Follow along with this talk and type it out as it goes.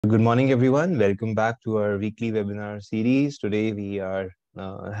Good morning, everyone. Welcome back to our weekly webinar series. Today, we are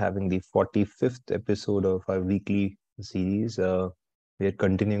having the 45th episode of our weekly series. We are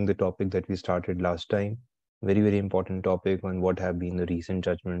continuing the topic that we started last time. Very, very important topic on what have been the recent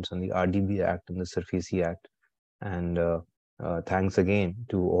judgments on the RDB Act and the SARFAESI Act. And thanks again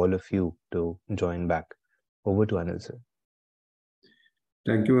to all of you to join back. Over to Anil, sir.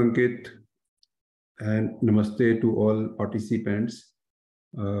 Thank you, Ankit. And namaste to all participants.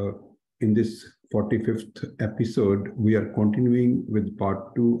 In this 45th episode, we are continuing with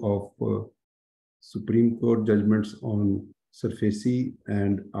part 2 of Supreme Court judgments on SARFAESI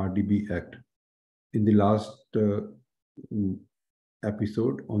and RDB Act. In the last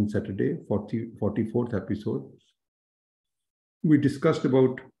episode on Saturday, 44th episode, we discussed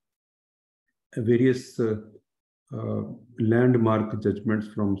about various landmark judgments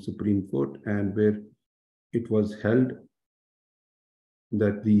from Supreme Court, and where it was held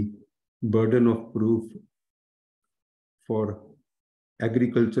that the burden of proof for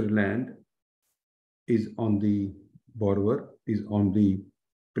agriculture land is on the borrower, is on the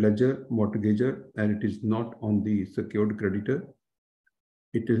pledger, mortgager, and it is not on the secured creditor.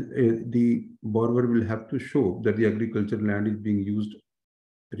 It is the borrower will have to show that the agriculture land is being used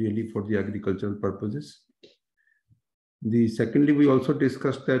really for the agricultural purposes. Secondly, we also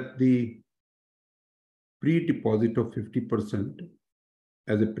discussed that the pre-deposit of 50%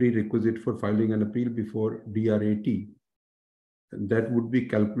 as a prerequisite for filing an appeal before DRAT, that would be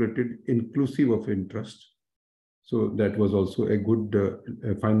calculated inclusive of interest. So that was also a good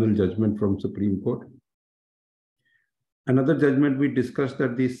final judgment from Supreme Court. Another judgment we discussed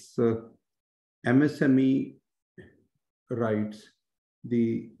that this MSME rights,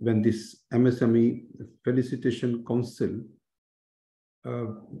 when this MSME Felicitation Council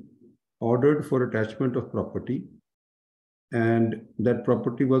ordered for attachment of property, and that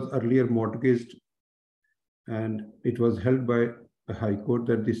property was earlier mortgaged, and it was held by the High Court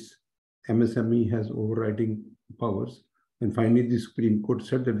that this MSME has overriding powers. And finally, the Supreme Court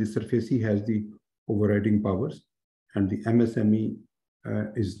said that the SARFAESI has the overriding powers and the MSME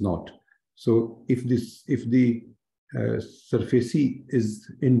is not. So if the SARFAESI is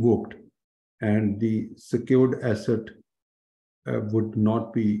invoked and the secured asset would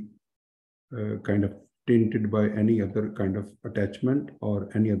not be kind of tainted by any other kind of attachment or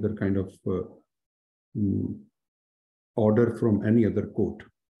any other kind of order from any other court.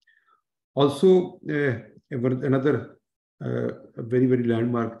 Also, another very, very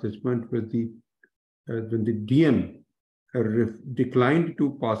landmark judgment was when the DM declined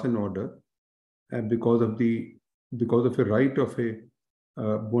to pass an order because of a right of a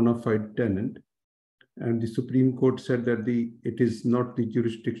bona fide tenant, and the Supreme Court said that it is not the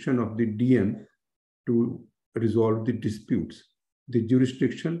jurisdiction of the DM to resolve the disputes. The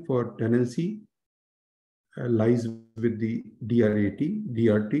jurisdiction for tenancy lies with the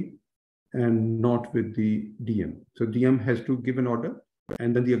DRT, and not with the DM. So DM has to give an order,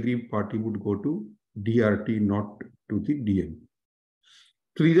 and then the aggrieved party would go to DRT, not to the DM.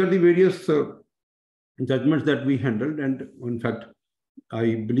 So these are the various judgments that we handled, and in fact,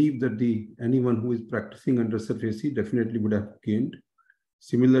 I believe that anyone who is practicing under SARFAESI definitely would have gained.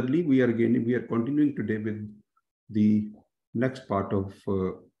 Similarly, we are continuing today with the next part of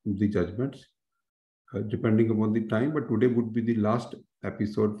the judgments, depending upon the time, but today would be the last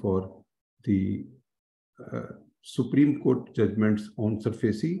episode for the Supreme Court judgments on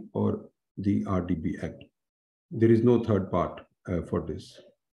SARFAESI or the RDB Act. There is no third part for this.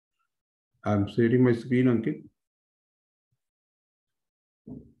 I'm sharing my screen, Ankit.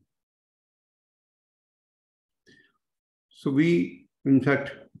 So in fact,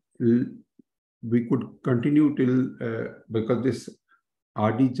 we could continue till, because this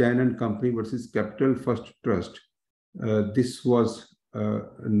RD Jain and Company versus Capital First Trust, this was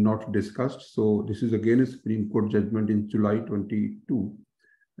not discussed. So this is again a Supreme Court judgment in July 22.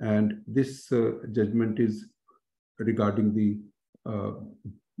 And this judgment is regarding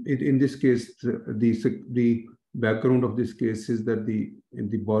in this case, the background of this case is that the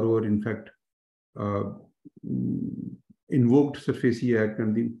borrower, in fact, invoked SARFAESI Act,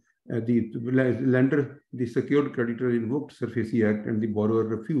 and the lender, the secured creditor, invoked SARFAESI Act, and the borrower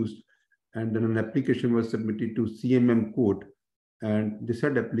refused. And then an application was submitted to CMM court, and the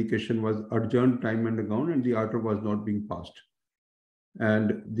said application was adjourned time and again, and the order was not being passed.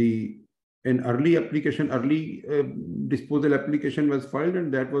 And an early disposal application was filed,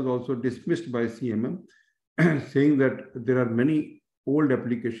 and that was also dismissed by CMM, saying that there are many old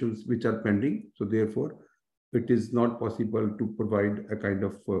applications which are pending. So therefore, it is not possible to provide a kind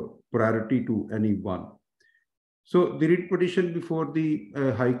of priority to any one. So the writ petition before the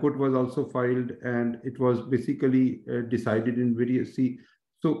High Court was also filed, and it was basically decided in various.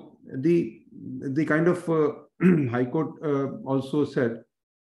 So the kind of High Court also said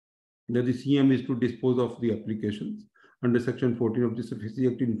that the CM is to dispose of the applications under Section 14 of the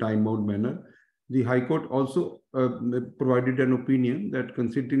SARFAESI Act in time-bound manner. The High Court also provided an opinion that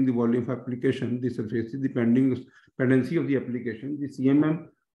considering the volume of application, the SARFAESI, the pendency of the application, the CMM,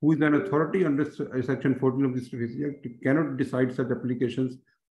 who is an authority under Section 14 of the SARFAESI Act, cannot decide such applications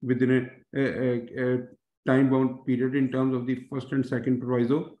within a time-bound period in terms of the first and second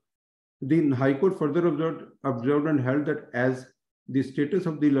proviso. The High Court further observed and held that as the status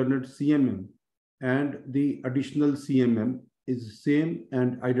of the learned CMM and the additional CMM is same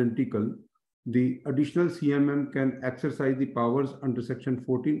and identical, the additional CMM can exercise the powers under Section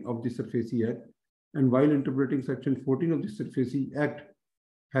 14 of the SARFAESI Act, and while interpreting Section 14 of the SARFAESI Act,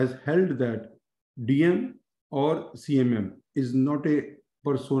 has held that DM or CMM is not a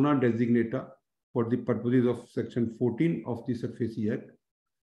persona designata for the purposes of Section 14 of the SARFAESI Act.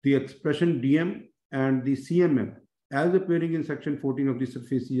 The expression DM and the CMM as appearing in Section 14 of the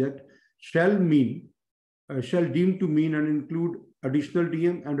SARFAESI Act shall deem to mean and include additional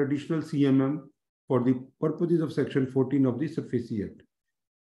DM and additional CMM for the purposes of Section 14 of the SARFAESI Act.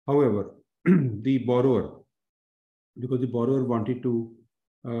 However, the borrower, because the borrower wanted to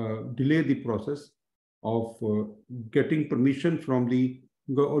delay the process of getting permission from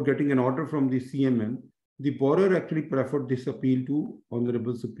or getting an order from the CMM, the borrower actually preferred this appeal to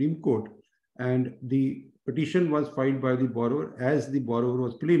Honorable Supreme Court, and the petition was filed by the borrower as the borrower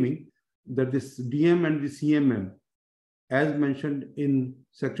was claiming that this DM and the CMM, as mentioned in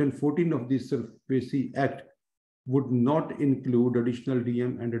Section 14 of the SARFAESI Act, would not include additional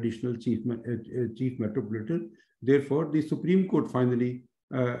DM and additional chief metropolitan. Therefore, the Supreme Court finally,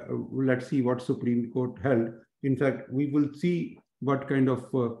 let's see what Supreme Court held. In fact, we will see what kind of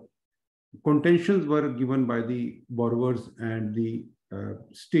contentions were given by the borrowers and the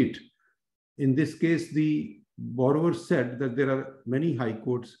state. In this case, the borrower said that there are many high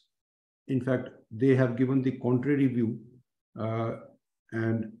courts. In fact, they have given the contrary view.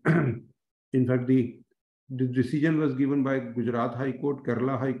 And in fact, the decision was given by Gujarat High Court,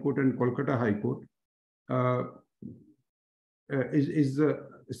 Kerala High Court, and Kolkata High Court, is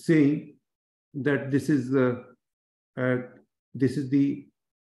saying that this is the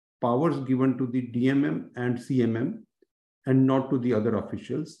powers given to the DMM and CMM and not to the other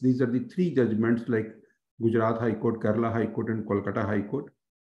officials. These are the three judgments like Gujarat High Court, Kerala High Court, and Kolkata High Court.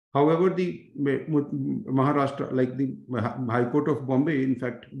 However, the Maharashtra, like the High Court of Bombay, in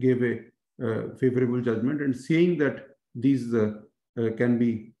fact, gave a favorable judgment and saying that these can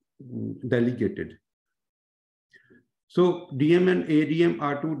be delegated. So DM and ADM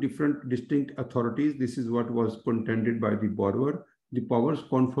are two different distinct authorities. This is what was contended by the borrower. The powers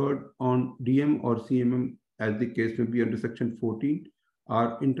conferred on DM or CMM, as the case may be under Section 14,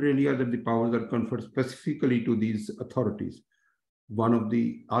 are inter alia that the powers are conferred specifically to these authorities. One of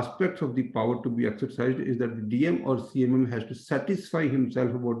the aspects of the power to be exercised is that the DM or CMM has to satisfy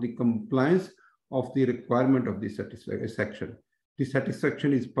himself about the compliance of the requirement of the satisfaction. The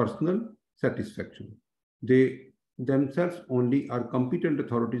satisfaction is personal satisfaction. They themselves only are competent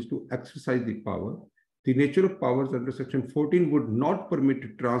authorities to exercise the power. The nature of powers under Section 14 would not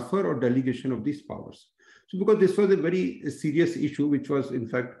permit transfer or delegation of these powers. So because this was a very serious issue, which was in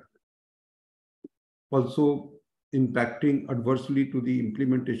fact also impacting adversely to the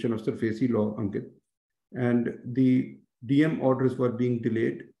implementation of SARFAESI law, Ankit, and the DM orders were being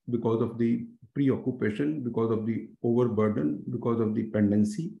delayed because of the preoccupation, because of the overburden, because of the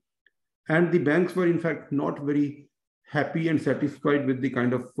pendency. And the banks were in fact not very happy and satisfied with the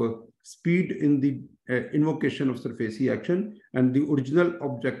kind of speed in the invocation of SARFAESI action. And the original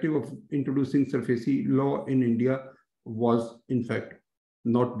objective of introducing SARFAESI law in India was in fact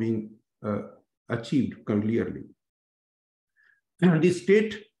not being achieved clearly. The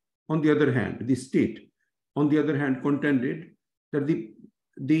state, on the other hand, contended that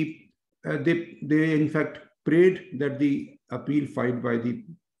they in fact prayed that the appeal filed by the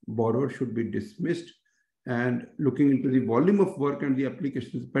borrower should be dismissed, and looking into the volume of work and the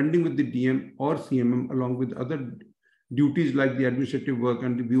applications pending with the DM or CMM, along with other duties like the administrative work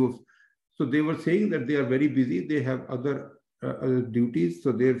and the view of, so they were saying that they are very busy, they have other duties,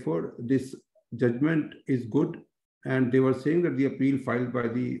 so therefore this judgment is good. And they were saying that the appeal filed by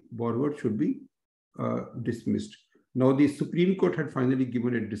the borrower should be dismissed. Now, the Supreme Court had finally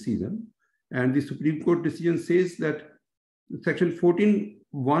given a decision, and the Supreme Court decision says that Section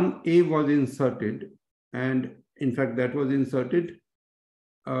 14(1)(a) was inserted, and in fact, that was inserted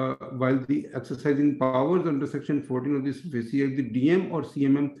while the exercising powers under Section 14 of the SARFAESI Act, the DM or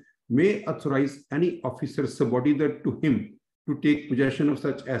CMM may authorize any officer subordinate to him to take possession of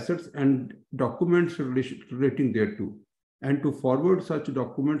such assets and documents relating thereto, and to forward such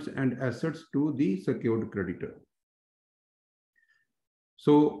documents and assets to the secured creditor.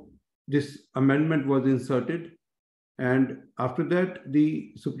 So this amendment was inserted, and after that,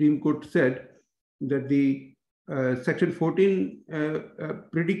 the Supreme Court said that the Section 14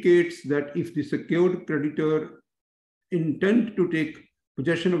 predicates that if the secured creditor intend to take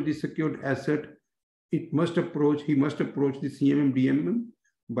possession of the secured asset, he must approach the CMM DMM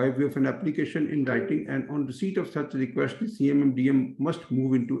by way of an application in writing, and on receipt of such request, the CMM DM must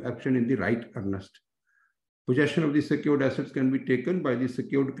move into action in the right earnest. Possession of the secured assets can be taken by the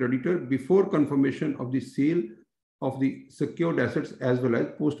secured creditor before confirmation of the sale of the secured assets as well as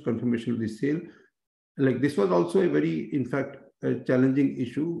post confirmation of the sale. Like this was also a very, in fact, a challenging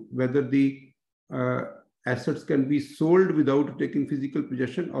issue, whether the assets can be sold without taking physical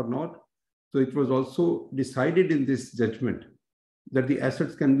possession or not. So it was also decided in this judgment that the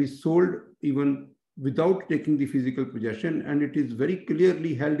assets can be sold even without taking the physical possession. And it is very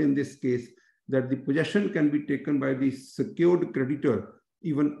clearly held in this case that the possession can be taken by the secured creditor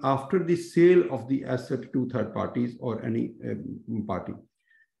even after the sale of the asset to third parties or any party.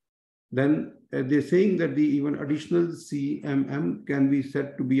 Then they're saying that the even additional CMM can be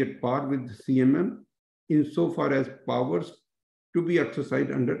said to be at par with CMM insofar as powers to be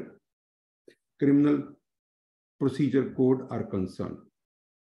exercised under Criminal Procedure Code are concerned.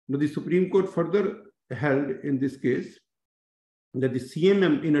 Now, the Supreme Court further held in this case that the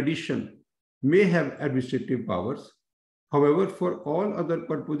CMM, in addition, may have administrative powers. However, for all other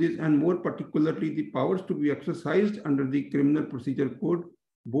purposes, and more particularly the powers to be exercised under the Criminal Procedure Code,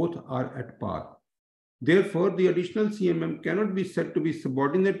 both are at par. Therefore, the additional CMM cannot be said to be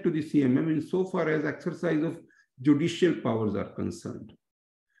subordinate to the CMM insofar as exercise of judicial powers are concerned.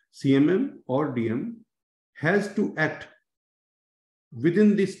 CMM or DM has to act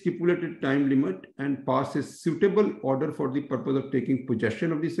within the stipulated time limit and pass a suitable order for the purpose of taking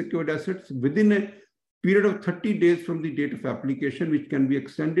possession of the secured assets within a period of 30 days from the date of application, which can be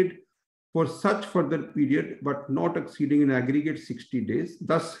extended for such further period, but not exceeding in aggregate 60 days.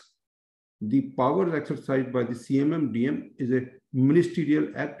 Thus, the powers exercised by the CMM DM is a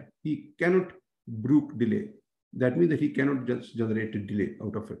ministerial act. He cannot brook delay. That means that he cannot just generate a delay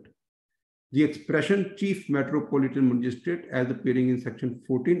out of it. The expression Chief Metropolitan Magistrate, as appearing in Section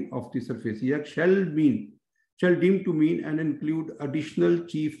 14 of the SARFAESI Act, shall deem to mean and include additional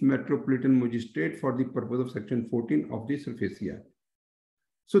Chief Metropolitan Magistrate for the purpose of Section 14 of the SARFAESI Act.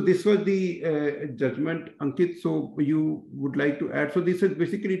 So this was the judgment, Ankit. So you would like to add? So this is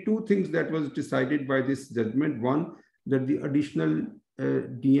basically two things that was decided by this judgment. One, that the additional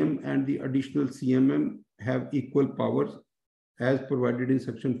DM and the additional CMM have equal powers as provided in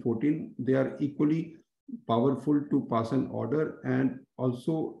Section 14. They are equally powerful to pass an order and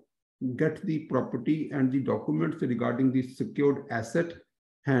also get the property and the documents regarding the secured asset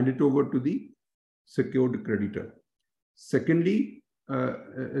handed over to the secured creditor. Secondly,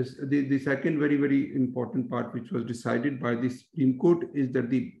 the second very, very important part which was decided by the Supreme Court is that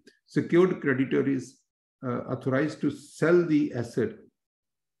the secured creditor is authorized to sell the asset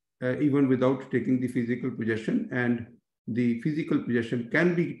even without taking the physical possession, and the physical possession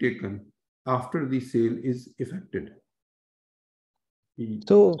can be taken after the sale is effected.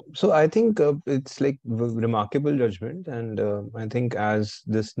 So I think it's like remarkable judgment, and I think as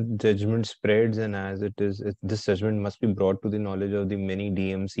this judgment spreads and as this judgment must be brought to the knowledge of the many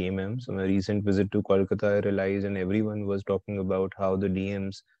DMs, CMMs. On a recent visit to Kolkata, I realized, and everyone was talking about how the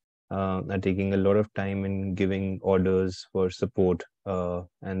DMs are taking a lot of time in giving orders for support,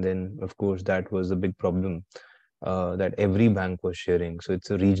 and then of course that was a big problem that every bank was sharing. So it's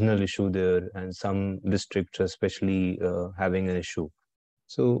a regional issue there, and some districts are especially having an issue.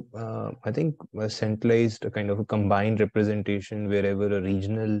 So I think a centralized, a kind of a combined representation wherever a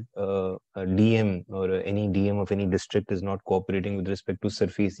regional a DM or any DM of any district is not cooperating with respect to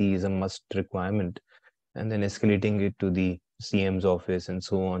SARFAESI is a must requirement, and then escalating it to the CM's office and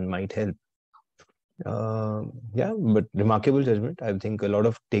so on might help. Yeah, but remarkable judgment. I think a lot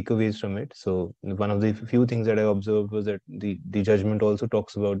of takeaways from it. So one of the few things that I observed was that the judgment also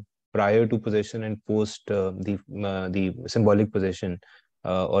talks about prior to possession and post the symbolic possession.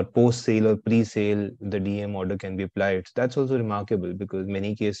 Or post sale or pre sale, the DM order can be applied. So that's also remarkable because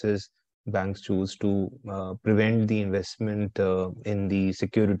many cases banks choose to prevent the investment in the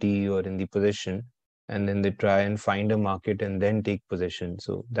security or in the possession, and then they try and find a market and then take possession.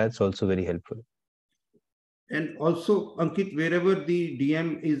 So that's also very helpful. And also, Ankit, wherever the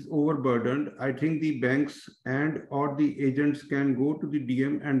DM is overburdened, I think the banks and or the agents can go to the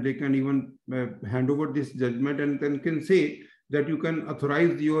DM and they can even hand over this judgment and then can say that you can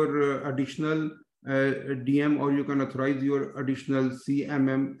authorize your additional DM or you can authorize your additional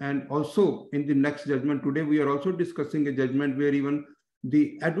CMM. And also in the next judgment today, we are also discussing a judgment where even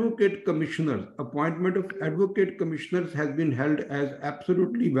the advocate commissioners, appointment of advocate commissioners has been held as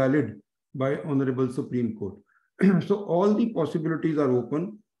absolutely valid by Honorable Supreme Court. So all the possibilities are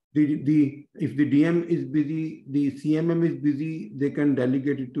open. If the DM is busy, the CMM is busy, they can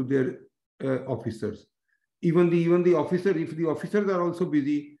delegate it to their officers. Even the officer, if the officers are also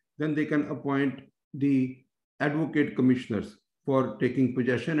busy, then they can appoint the advocate commissioners for taking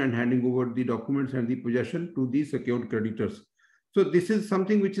possession and handing over the documents and the possession to the secured creditors. So this is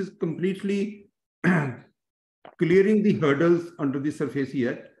something which is completely clearing the hurdles under the SARFAESI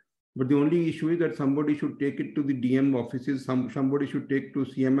Act. But the only issue is that somebody should take it to the DM offices, somebody should take to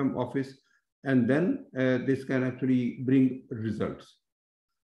CMM office, and then this can actually bring results.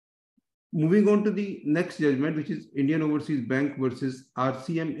 Moving on to the next judgment, which is Indian Overseas Bank versus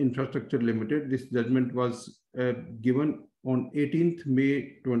RCM Infrastructure Limited. This judgment was given on 18th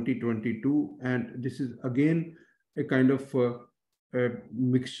May 2022, and this is again a kind of a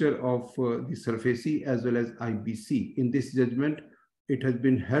mixture of the SARFAESI as well as IBC. In this judgment, it has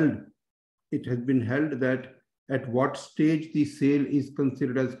been held that at what stage the sale is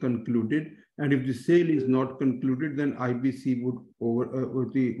considered as concluded, and if the sale is not concluded, then IBC would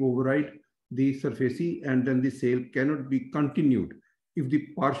override the SARFAESI, and then the sale cannot be continued. If the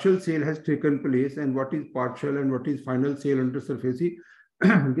partial sale has taken place, and what is partial and what is final sale under SARFAESI,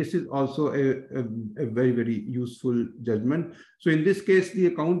 this is also a very, very useful judgment. So in this case, the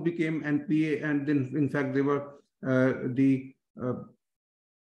account became NPA, and then in fact they were the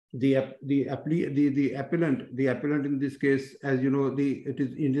appellant in this case, as you know, it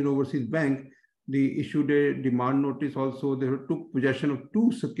is Indian Overseas Bank. They issued a demand notice also. They took possession of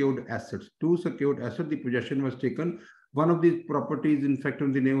two secured assets. The possession was taken. One of these properties, in fact,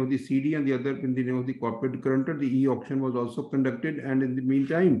 in the name of the CD, and the other in the name of the corporate guarantor. The e-auction was also conducted, and in the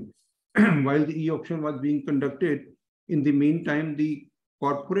meantime, while the e-auction was being conducted, in the meantime, the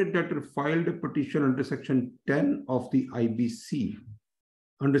corporate debtor filed a petition under Section 10 of the IBC.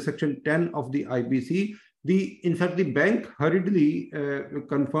 Under Section 10 of the IBC, in fact, the bank hurriedly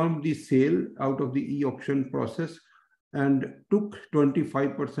confirmed the sale out of the e-auction process and took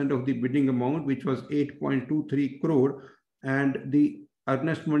 25% of the bidding amount, which was 8.23 crore, and the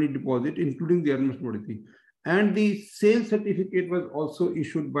earnest money deposit, including the earnest money fee. And the sale certificate was also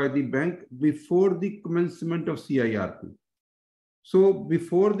issued by the bank before the commencement of CIRP. So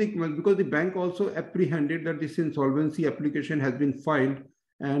because the bank also apprehended that this insolvency application has been filed,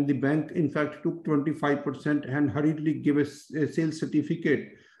 and the bank, in fact, took 25% and hurriedly gave a sales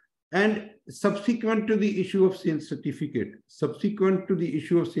certificate. And subsequent to the issue of sales certificate,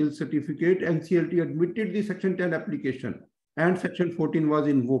 NCLT admitted the Section 10 application, and Section 14 was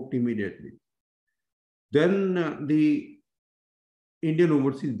invoked immediately. Then the Indian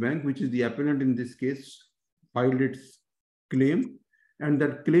Overseas Bank, which is the appellant in this case, filed its claim, and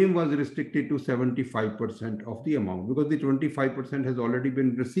that claim was restricted to 75% of the amount, because the 25% has already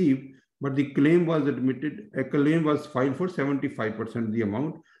been received, but the claim was admitted, a claim was filed for 75% of the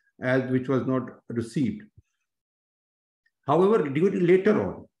amount, which was not received. However, later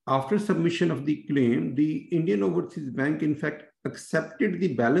on, after submission of the claim, the Indian Overseas Bank, in fact, accepted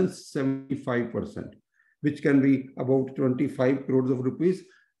the balance 75%, which can be about 25 crores of rupees,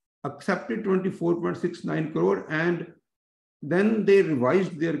 accepted 24.69 crore, and then they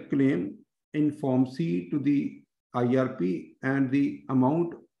revised their claim in Form C to the IRP, and the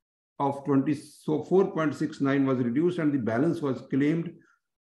amount of 4.69 was reduced, and the balance was claimed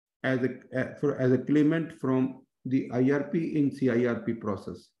as a claimant from the IRP in CIRP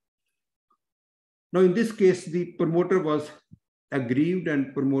process. Now, in this case, the promoter was aggrieved,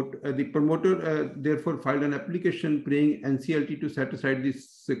 and the promoter therefore filed an application praying NCLT to set aside the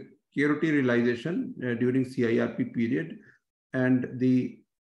security realization during CIRP period. And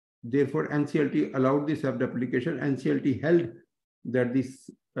therefore NCLT allowed this application. NCLT held that this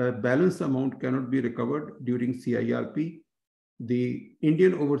balance amount cannot be recovered during CIRP. The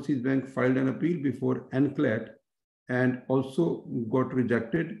Indian Overseas Bank filed an appeal before NCLAT and also got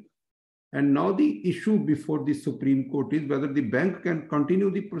rejected. And now the issue before the Supreme Court is whether the bank can continue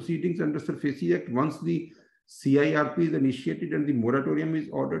the proceedings under SARFAESI Act once the CIRP is initiated and the moratorium is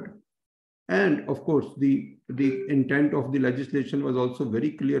ordered. And of course, the intent of the legislation was also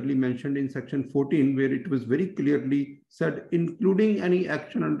very clearly mentioned in Section 14, where it was very clearly said, including any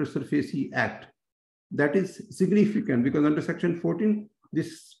action under SARFAESI Act, that is significant because under Section 14,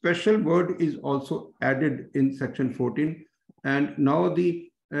 this special word is also added in Section 14. And now the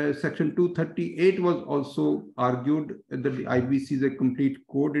Section 238 was also argued that the IBC is a complete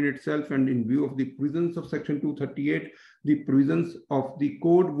code in itself, and in view of the provisions of Section 238, the provisions of the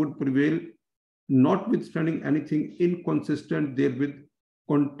code would prevail, notwithstanding anything inconsistent therewith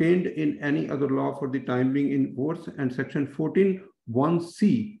contained in any other law for the time being in force. And Section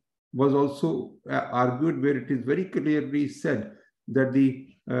 14(1)(c) was also argued, where it is very clearly said that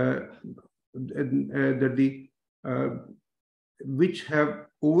which have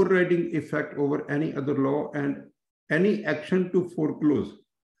overriding effect over any other law, and any action to foreclose,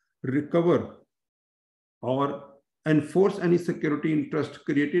 recover, or enforce any security interest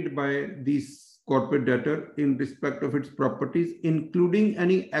created by this corporate debtor in respect of its properties, including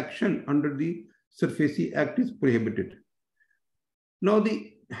any action under the SARFAESI Act, is prohibited. Now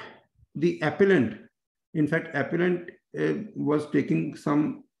the appellant, in fact, appellant was taking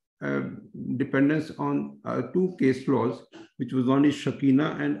some dependence on two case laws, which was one is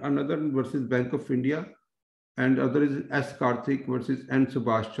Shakina and another versus Bank of India, and other is S. Karthik versus N.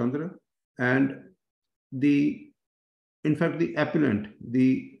 Subhash Chandra. And in fact, the appellant,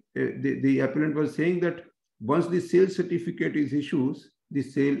 the appellant was saying that once the sale certificate is issued, the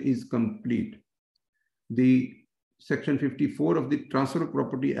sale is complete. The Section 54 of the Transfer of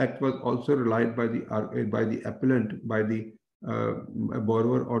Property Act was also relied by the appellant, by the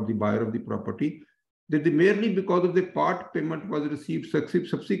borrower or the buyer of the property, that merely because of the part payment was received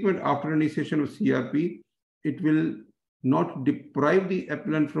subsequent after initiation of CIRP, it will not deprive the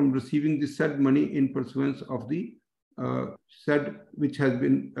appellant from receiving the said money in pursuance of the said which has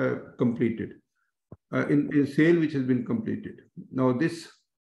been completed, in sale which has been completed. Now this,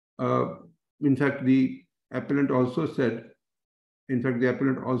 in fact, the appellant also said,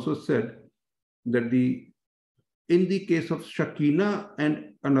 that in the case of Shakina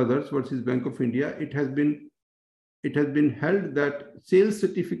and others versus Bank of India, it has been held that sales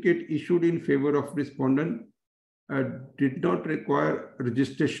certificate issued in favor of respondent did not require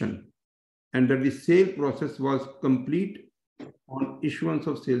registration, and that the sale process was complete on issuance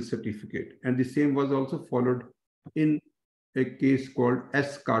of sales certificate. And the same was also followed in a case called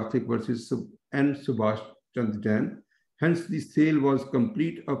S. Karthik versus N. Subhash Chandra. Hence, the sale was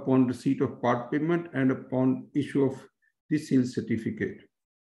complete upon receipt of part payment and upon issue of the sales certificate.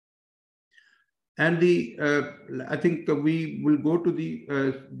 And I think we will go to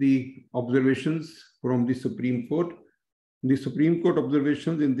the observations from the Supreme Court. The Supreme Court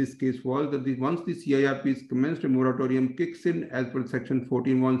observations in this case was that once the CIRP is commenced, a moratorium kicks in as per Section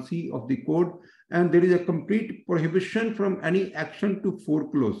 14(1)(c) of the code, and there is a complete prohibition from any action to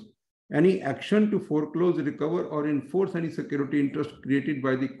foreclose. Any action to foreclose, recover, or enforce any security interest created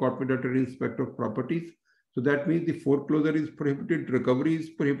by the corporate debtor in respect of properties. So that means the foreclosure is prohibited, recovery is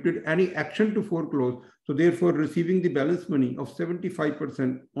prohibited, any action to foreclose. So therefore, receiving the balance money of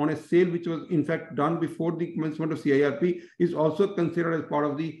 75% on a sale which was in fact done before the commencement of CIRP is also considered as part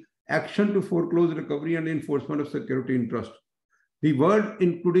of the action to foreclose, recovery, and enforcement of security interest. The word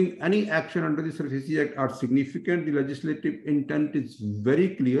including any action under the SARFAESI Act are significant. The legislative intent is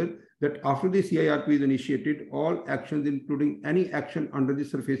very clear that after the CIRP is initiated, all actions including any action under the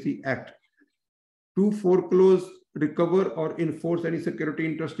SARFAESI Act to foreclose, recover, or enforce any security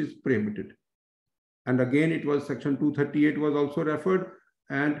interest is prohibited. And again, it was Section 238 was also referred.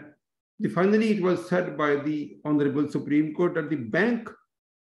 And finally, it was said by the Honorable Supreme Court that the bank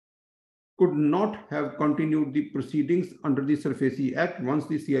could not have continued the proceedings under the SARFAESI Act once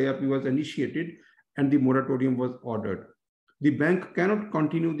the CIRP was initiated and the moratorium was ordered. The bank cannot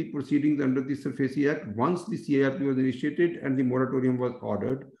continue the proceedings under the SARFAESI Act once the CIRP was initiated and the moratorium was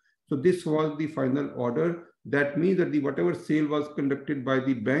ordered. So this was the final order. That means that whatever sale was conducted by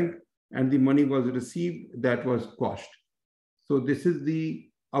the bank and the money was received, that was quashed. So this is the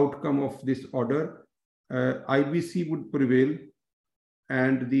outcome of this order. IBC would prevail,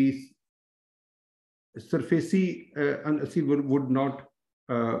 and the SARFAESI would not,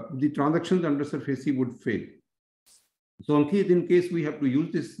 the transactions under SARFAESI would fail. So in case we have to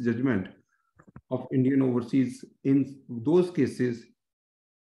use this judgment of Indian Overseas in those cases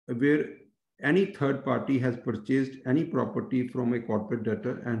where any third party has purchased any property from a corporate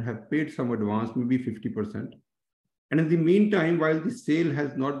debtor and have paid some advance, maybe 50%. And in the meantime, while the sale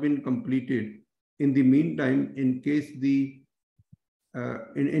has not been completed, in the meantime, in case the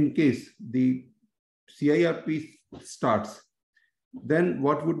CIRP starts, then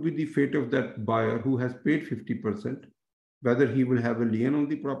what would be the fate of that buyer who has paid 50%? Whether he will have a lien on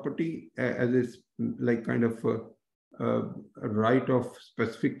the property as a like kind of a right of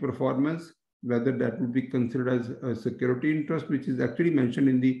specific performance, whether that would be considered as a security interest, which is actually mentioned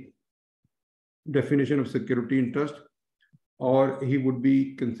in the definition of security interest, or he would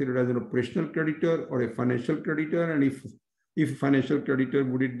be considered as an operational creditor or a financial creditor. And if financial creditor,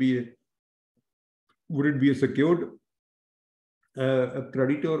 would it be a secured a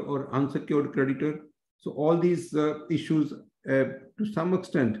creditor or unsecured creditor? So all these issues to some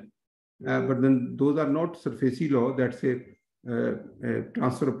extent, but then those are not SARFAESI law. That's a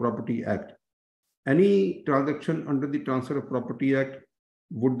Transfer of Property Act. Any transaction under the Transfer of Property Act,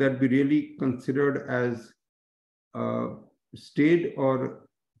 would that be really considered as stayed or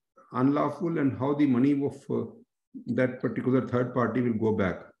unlawful, and how the money of that particular third party will go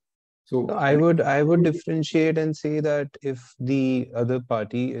back? So I would differentiate and say that if the other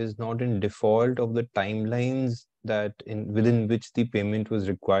party is not in default of the timelines that within which the payment was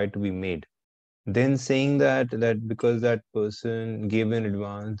required to be made, then saying that because that person gave an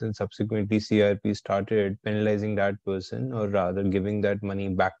advance and subsequently CIRP started penalizing that person, or rather giving that money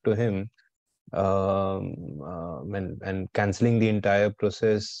back to him, and cancelling the entire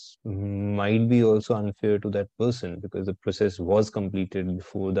process might be also unfair to that person, because the process was completed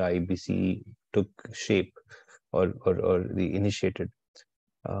before the IBC took shape or the initiated.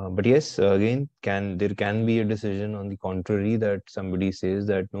 But yes, again, there can be a decision on the contrary, that somebody says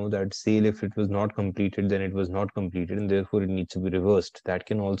that no, that sale, if it was not completed, then it was not completed, and therefore it needs to be reversed. That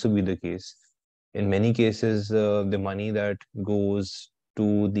can also be the case. In many cases, the money that goes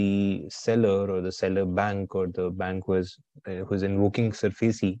to the seller or the seller bank or the bank who's invoking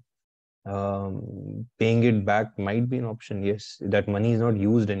SARFAESI, paying it back might be an option. Yes, that money is not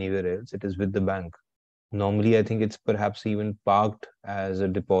used anywhere else. It is with the bank. Normally, I think it's perhaps even parked as a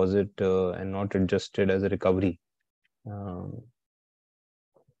deposit and not adjusted as a recovery.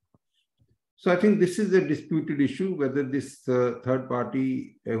 So I think this is a disputed issue, whether this third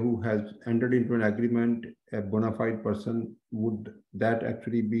party who has entered into an agreement, a bona fide person, would that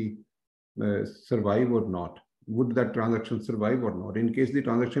actually be survive or not? Would that transaction survive or not? In case the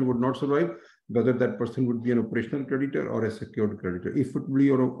transaction would not survive, whether that person would be an operational creditor or a secured creditor. If it would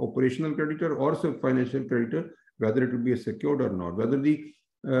be an operational creditor or a financial creditor, whether it would be a secured or not, whether the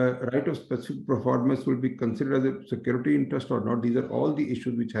right of specific performance will be considered as a security interest or not. These are all the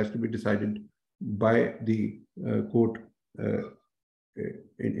issues which has to be decided by the court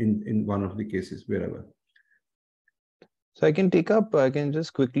in one of the cases, wherever. So I can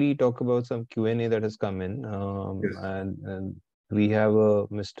just quickly talk about some Q&A that has come in. Yes. And we have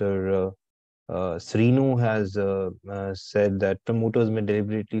Mr. Srinu has said that promoters may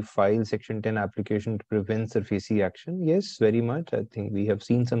deliberately file Section 10 application to prevent SARFAESI action. Yes, very much. I think we have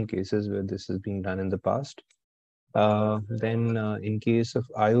seen some cases where this has been done in the past. Then in case of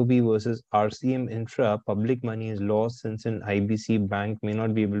IOB versus RCM Infra, public money is lost since an IBC bank may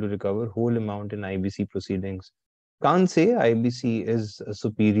not be able to recover whole amount in IBC proceedings. Can't say. IBC is a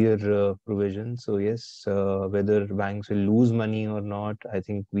superior provision. So yes, whether banks will lose money or not, I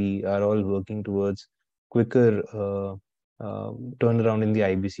think we are all working towards quicker turnaround in the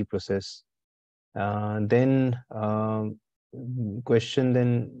IBC process. Then question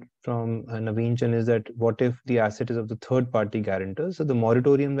then from Naveen Chan is that what if the asset is of the third party guarantor? So the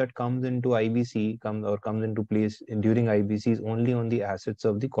moratorium that comes into IBC comes into place during IBC is only on the assets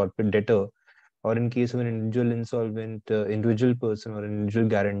of the corporate debtor, or in case of an individual insolvent individual person or an individual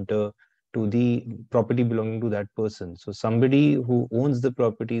guarantor to the property belonging to that person. So somebody who owns the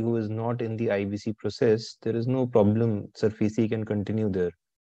property who is not in the IBC process, there is no problem. SARFAESI can continue there.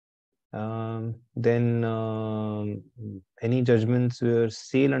 Then any judgments where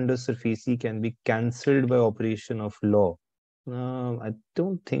sale under SARFAESI can be cancelled by operation of law? I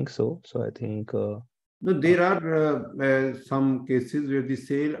don't think so. So I think no, there are some cases where the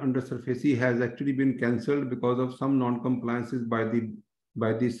sale under SARFAESI has actually been cancelled because of some non-compliances by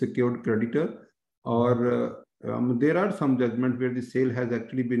the secured creditor, or there are some judgments where the sale has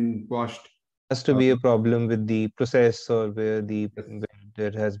actually been quashed. Has to be a problem with the process, or where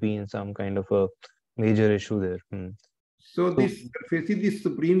there has been some kind of a major issue there. So this SARFAESI, the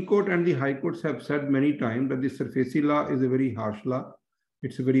Supreme Court and the High Courts have said many times that the SARFAESI law is a very harsh law.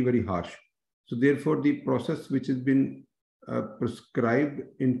 It's very, very harsh. So therefore, the process which has been prescribed,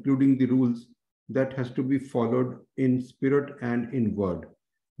 including the rules, that has to be followed in spirit and in word.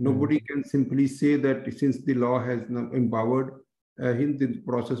 Nobody can simply say that since the law has empowered him, the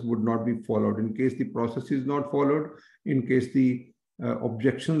process would not be followed. In case the process is not followed, in case the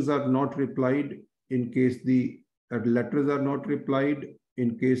objections are not replied, in case the letters are not replied,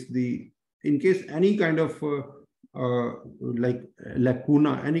 in case any kind of like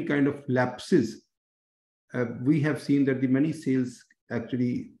lacuna, any kind of lapses, we have seen that the many sales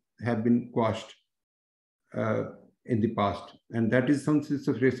actually have been quashed in the past. And that is something,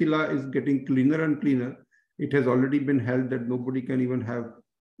 SARFAESI law is getting cleaner and cleaner. It has already been held that nobody can even have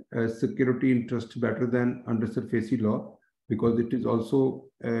a security interest better than under SARFAESI law, because it is also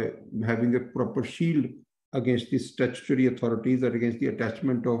having a proper shield against the statutory authorities or against the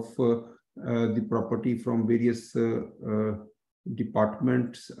attachment of the property from various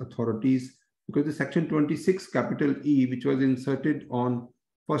departments, authorities, because the section 26 capital E, which was inserted on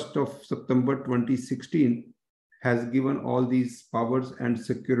 1st of September 2016, has given all these powers and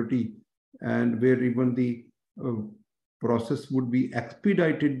security, and where even the process would be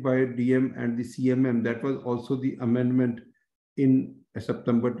expedited by DM and the CMM. That was also the amendment in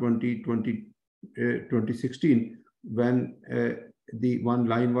September 2016, when the one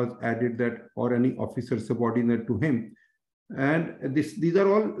line was added that, or any officer subordinate to him. And these are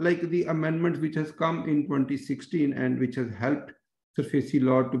all like the amendments which has come in 2016 and which has helped SARFAESI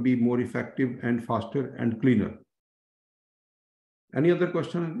law to be more effective and faster and cleaner. Any other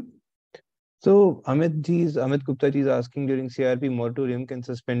question? So Amit Gupta ji is asking, during CIRP moratorium, can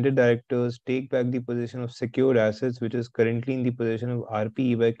suspended directors take back the possession of secured assets which is currently in the possession of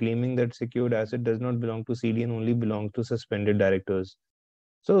RP by claiming that secured asset does not belong to CD and only belongs to suspended directors?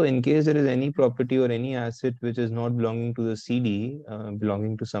 So in case there is any property or any asset which is not belonging to the CD,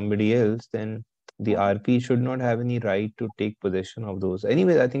 belonging to somebody else, then the RP should not have any right to take possession of those.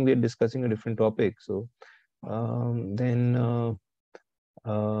 Anyway, I think we are discussing a different topic. So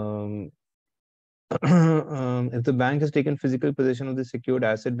if the bank has taken physical possession of the secured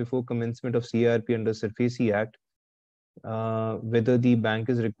asset before commencement of CIRP under SARFAESI Act, whether the bank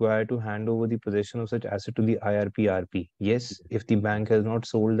is required to hand over the possession of such asset to the IRP-RP. Yes, if the bank has not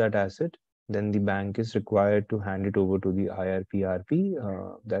sold that asset, then the bank is required to hand it over to the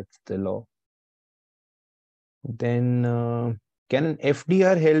IRP-RP. That's the law. Then, can an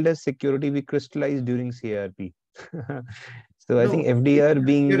FDR held as security be crystallized during CIRP? So I think FDR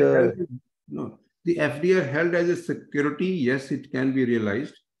being the FDR held as a security, yes, it can be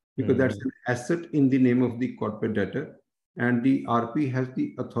realized, because that's an asset in the name of the corporate debtor, and the RP has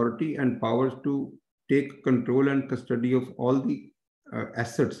the authority and powers to take control and custody of all the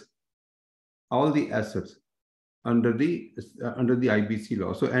assets under the IBC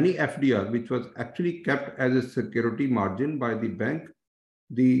law. So any FDR which was actually kept as a security margin by the bank,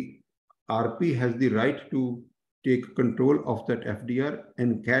 the RP has the right to take control of that FDR,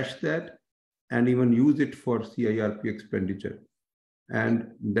 encash that, and even use it for CIRP expenditure.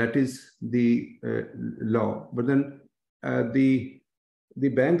 And that is the law. But then the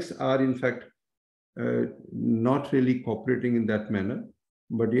banks are in fact not really cooperating in that manner.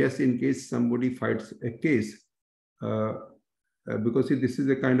 But yes, in case somebody fights a case, because this is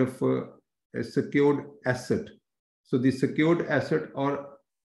a kind of a secured asset. So the secured asset or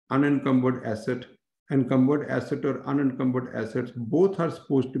unencumbered asset, encumbered asset or unencumbered assets, both are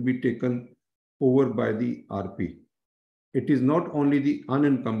supposed to be taken over by the RP. It is not only the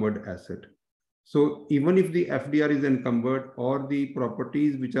unencumbered asset. So even if the FDR is encumbered, or the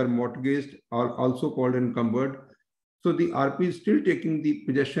properties which are mortgaged are also called encumbered, so the RP is still taking the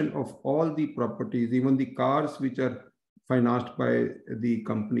possession of all the properties, even the cars which are financed by the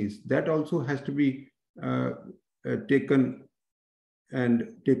companies. That also has to be taken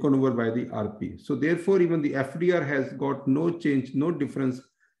over by the RP. So therefore, even the FDR has got no change, no difference,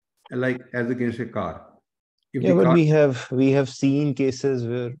 like as against a car. Yeah, but we have seen cases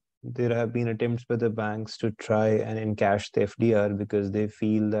where there have been attempts by the banks to try and encash the FDR because they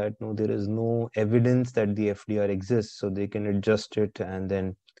feel that no, there is no evidence that the FDR exists, so they can adjust it, and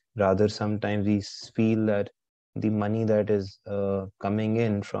then rather sometimes we feel that the money that is coming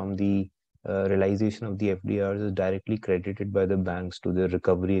in from the realization of the FDRs is directly credited by the banks to their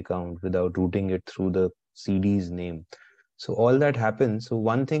recovery account without routing it through the CD's name. So all that happens. So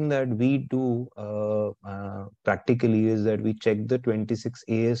one thing that we do practically is that we check the 26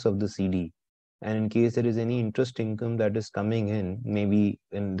 AS of the CD. And in case there is any interest income that is coming in, maybe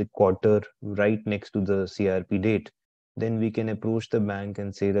in the quarter right next to the CIRP date, then we can approach the bank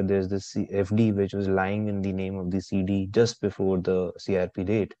and say that there's this FD which was lying in the name of the CD just before the CIRP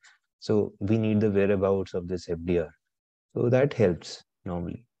date. So we need the whereabouts of this FDR. So that helps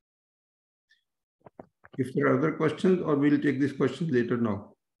normally. If there are other questions, or we'll take these questions later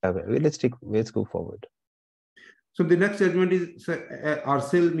now. Let's go forward. So the next judgment is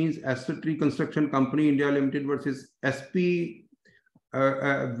ARCEL, means Asset Reconstruction Company India Limited versus SP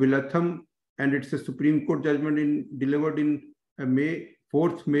Vilatham, and it's a Supreme Court judgment delivered in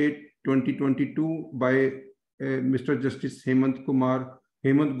 4th May 2022 by Mr. Justice Hemant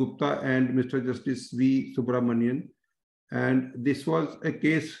Gupta and Mr. Justice V. Subramanian. And this was a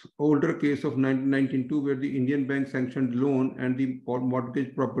case, older case of 1992, where the Indian bank sanctioned loan and the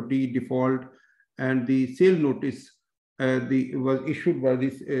mortgage property default, and the sale notice was issued by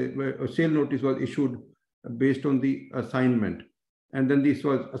this sale notice was issued based on the assignment, and then this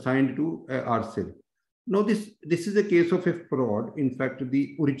was assigned to RSIL. Now this is a case of a fraud. In fact,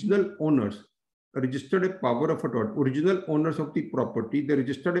 the original owners registered a power of attorney. Original owners of the property, they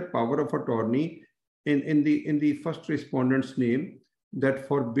registered a power of attorney in the first respondent's name that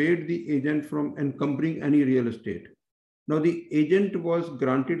forbade the agent from encumbering any real estate. Now the agent was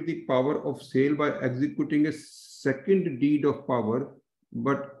granted the power of sale by executing a second deed of power,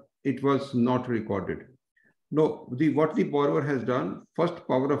 but it was not recorded. No, what the borrower has done, first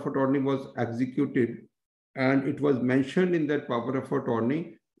power of attorney was executed, and it was mentioned in that power of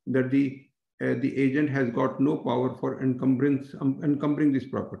attorney that the agent has got no power for encumbering this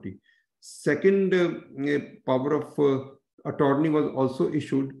property. Second power of attorney was also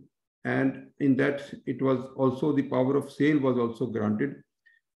issued, and in that it was also the power of sale was also granted.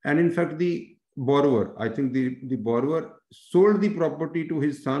 And in fact, the borrower, I think the borrower sold the property to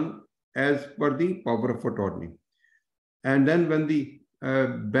his son as per the power of attorney. And then when the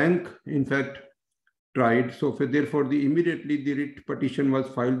bank, in fact, tried, so therefore immediately the writ petition was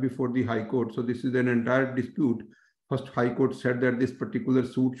filed before the High Court. So this is an entire dispute. First, High Court said that this particular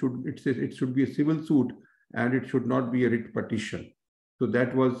suit should be a civil suit and it should not be a writ petition. So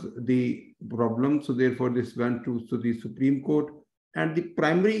that was the problem. So therefore, this went to the Supreme Court. And the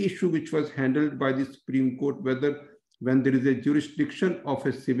primary issue which was handled by the Supreme Court, whether when there is a jurisdiction of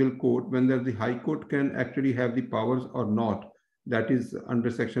a civil court, whether the High Court can actually have the powers or not, that is under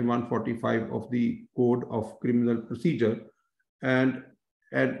section 145 of the Code of Criminal Procedure, and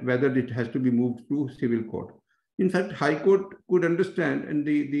whether it has to be moved to civil court. In fact, High Court could understand, and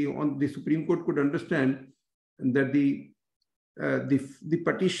the Supreme Court could understand that the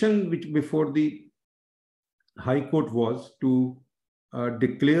petition which before the High Court was to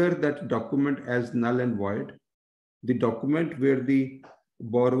declare that document as null and void, the document where the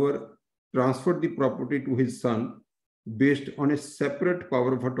borrower transferred the property to his son based on a separate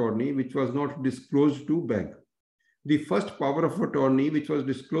power of attorney which was not disclosed to bank. The first power of attorney which was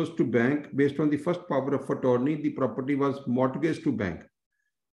disclosed to bank, based on the first power of attorney, the property was mortgaged to bank.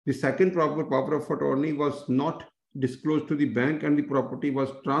 The second power of attorney was not disclosed to the bank and the property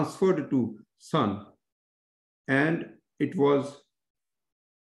was transferred to son. And it was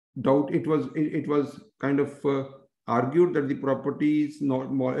kind of argued that the property is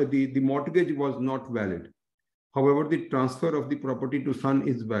not, the mortgage was not valid. However, the transfer of the property to son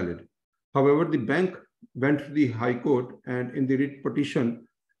is valid. However, the bank went to the High Court, and in the writ petition,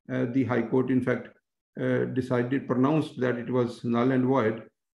 the High Court, in fact, pronounced that it was null and void.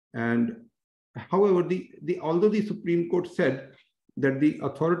 And however, although the Supreme Court said that the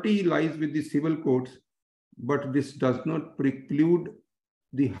authority lies with the civil courts, but this does not preclude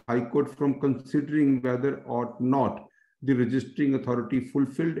the High Court from considering whether or not the registering authority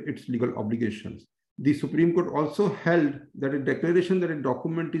fulfilled its legal obligations. The Supreme Court also held that a declaration that a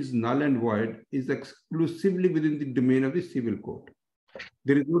document is null and void is exclusively within the domain of the civil court.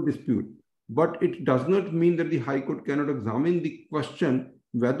 There is no dispute. But it does not mean that the High Court cannot examine the question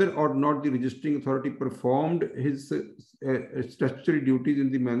whether or not the registering authority performed his statutory duties in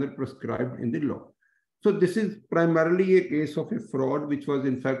the manner prescribed in the law. So this is primarily a case of a fraud which was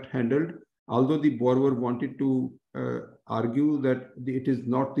in fact handled, although the borrower wanted to argue that it is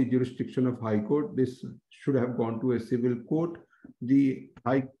not the jurisdiction of High Court. This should have gone to a civil court. The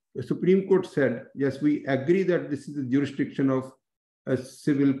Supreme Court said, yes, we agree that this is the jurisdiction of a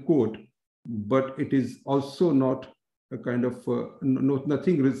civil court, but it is also not a kind of,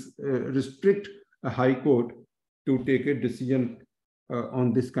 nothing restrict a High Court to take a decision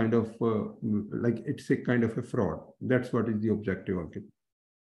on this kind of, like it's a kind of a fraud. That's what is the objective of it.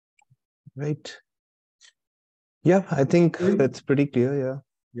 Right. Yeah, I think that's pretty clear. Yeah.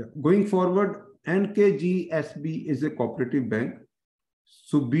 Yeah. Going forward, NKGSB is a cooperative bank.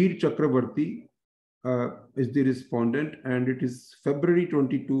 Subir Chakravarti is the respondent, and it is February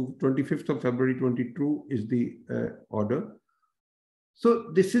 25th of February 22 is the order.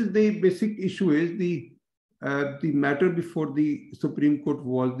 So this is the basic issue is the matter before the Supreme Court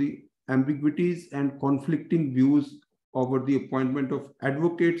was the ambiguities and conflicting views over the appointment of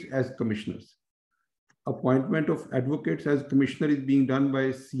advocates as commissioners. Appointment of advocates as commissioner is being done by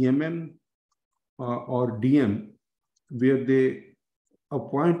CMM or DM, where they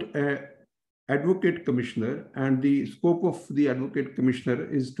appoint an advocate commissioner, and the scope of the advocate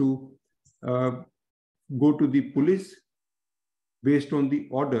commissioner is to go to the police based on the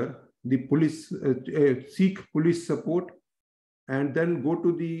order. The police seek police support and then go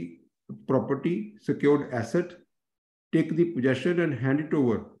to the property, secured asset, take the possession and hand it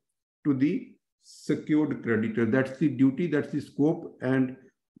over to the secured creditor. That's the duty, that's the scope. And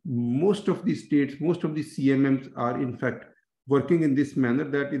most of the states, most of the CMMs are in fact working in this manner,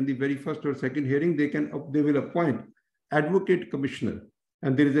 that in the very first or second hearing, they will appoint advocate commissioner.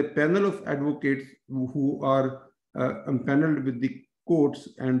 And there is a panel of advocates who are empaneled with the courts,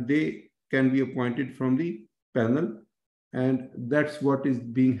 and they can be appointed from the panel. And that's what is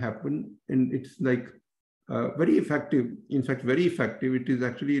being happened. And it's like very effective. In fact, very effective. It is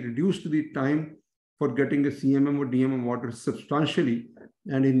actually reduced the time for getting a CMM or DMM order substantially.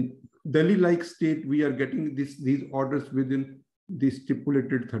 And in Delhi-like state, we are getting these orders within the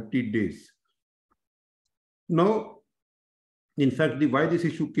stipulated 30 days. Now, in fact, why this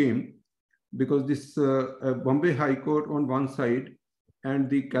issue came, because this Bombay High Court on one side and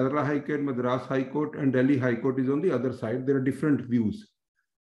the Kerala High Court, Madras High Court and Delhi High Court is on the other side. There are different views.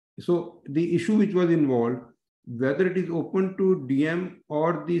 So the issue which was involved, whether it is open to DM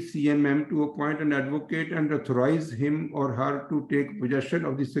or the CMM to appoint an advocate and authorize him or her to take possession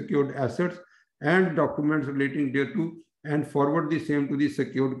of the secured assets and documents relating thereto and forward the same to the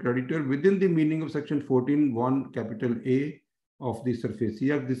secured creditor within the meaning of section 14(1) capital A of the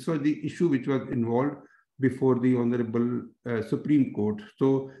SARFAESI Act. This was the issue which was involved before the Honorable Supreme Court.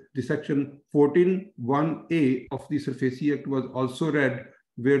 So the section 14(1)A of the SARFAESI Act was also read,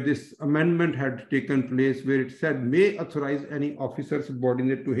 where this amendment had taken place, where it said may authorize any officer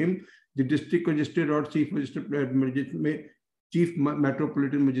subordinate to him, the district magistrate or chief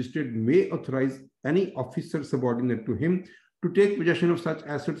metropolitan magistrate may authorize any officer subordinate to him to take possession of such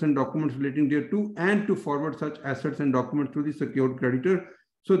assets and documents relating thereto and to forward such assets and documents to the secured creditor.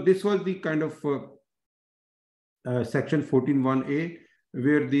 So this was the kind of section 14(1)A,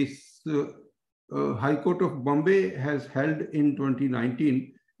 where this High Court of Bombay has held in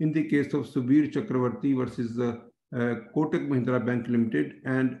 2019 in the case of Subir Chakravarti versus Kotak Mahindra Bank Limited.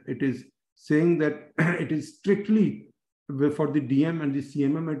 And it is saying that it is strictly for the DM and the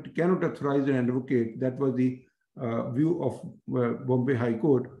CMM, it cannot authorize an advocate. That was the view of Bombay High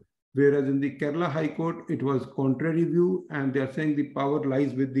Court. Whereas in the Kerala High Court, it was contrary view, and they are saying the power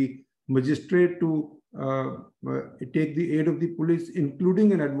lies with the magistrate to take the aid of the police,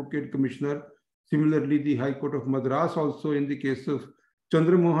 including an advocate commissioner. Similarly, the High Court of Madras also in the case of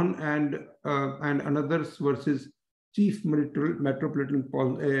Chandramohan and others versus Chief Metropolitan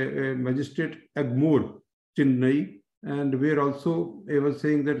Magistrate Egmore, Chennai, and where also I was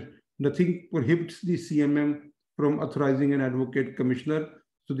saying that nothing prohibits the CMM from authorizing an advocate commissioner.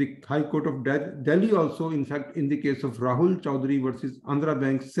 So the High Court of Delhi also, in fact, in the case of Rahul Chaudhary versus Andhra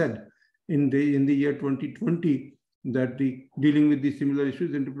Bank, said in the year 2020 that dealing with the similar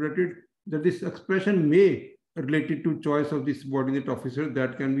issues interpreted that this expression may related to choice of the subordinate officer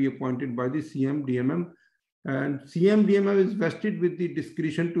that can be appointed by the CM DMM, and CM DMM is vested with the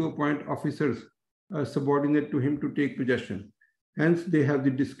discretion to appoint officers subordinate to him to take possession. Hence, they have the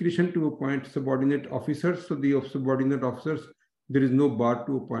discretion to appoint subordinate officers. So the subordinate officers, there is no bar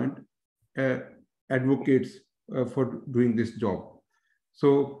to appoint advocates for doing this job.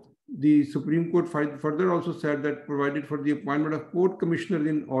 So the Supreme Court further also said that provided for the appointment of court commissioners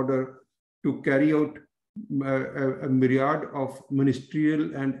in order to carry out a myriad of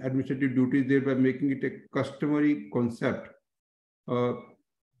ministerial and administrative duties, thereby making it a customary concept.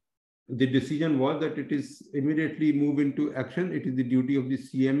 The decision was that it is immediately move into action. It is the duty of the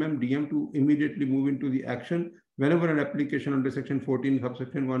CMM, DM to immediately move into the action whenever an application under section 14,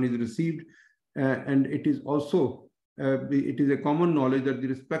 subsection 1 is received. And it is also, it is a common knowledge that the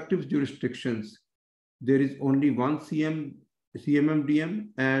respective jurisdictions, there is only one CMM, DM,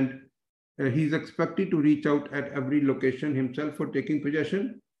 and he is expected to reach out at every location himself for taking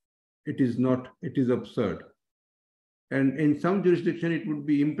possession. It is not, it is absurd. And in some jurisdiction, it would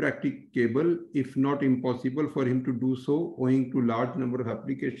be impracticable, if not impossible, for him to do so, owing to large number of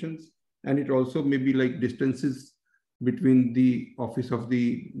applications. And it also may be like distances between the office of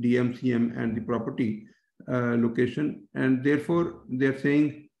the DMCM and the property location. And therefore, they're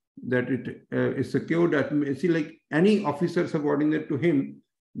saying that it is secured. See, like any officer subordinate to him,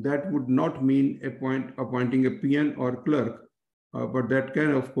 that would not mean appointing a PN or clerk, but that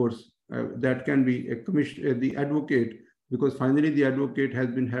can, of course, that can be a the advocate, because finally the advocate has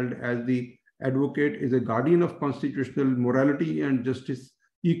been held as the advocate is a guardian of constitutional morality and justice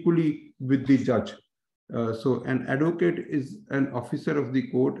equally with the judge. So an advocate is an officer of the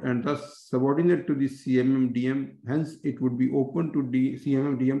court and thus subordinate to the CMM DM. Hence, it would be open to the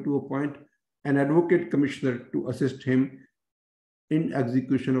CMM DM to appoint an advocate commissioner to assist him in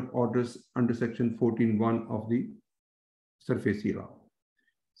execution of orders under section 14(1) of the SARFAESI law.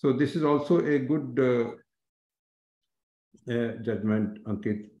 So this is also a good judgment,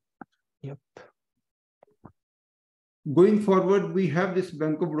 Ankit. Yep. Going forward, we have this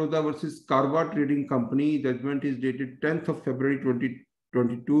Bank of Baroda versus Karwa Trading Company. Judgment is dated 10th of February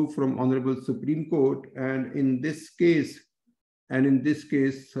 2022 from Honorable Supreme Court. And in this case,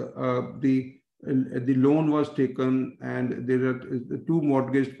 the loan was taken, and there are two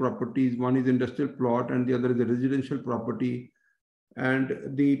mortgaged properties. One is industrial plot and the other is a residential property.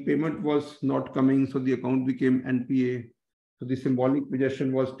 And the payment was not coming, so the account became NPA. So the symbolic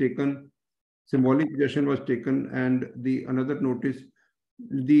possession was taken. And the another notice,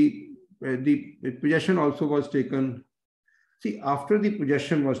 the possession also was taken. See, after the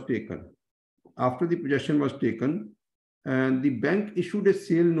possession was taken, and the bank issued a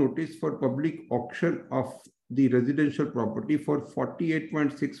sale notice for public auction of the residential property for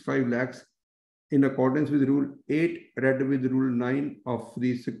 48.65 lakhs in accordance with Rule 8, read with Rule 9 of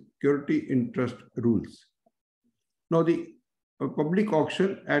the Security Interest Rules. Now, the public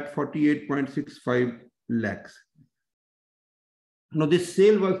auction at 48.65 lakhs. Now, this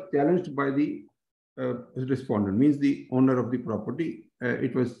sale was challenged by the respondent, means the owner of the property.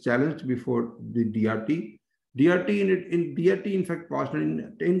 It was challenged before the DRT. DRT, in fact, passed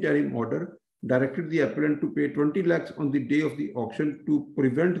an interim order, directed the appellant to pay 20 lakhs on the day of the auction to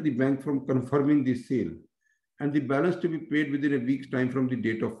prevent the bank from confirming the sale, and the balance to be paid within a week's time from the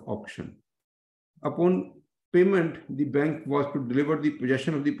date of auction. Upon payment, the bank was to deliver the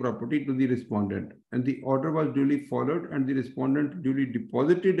possession of the property to the respondent, and the order was duly followed, and the respondent duly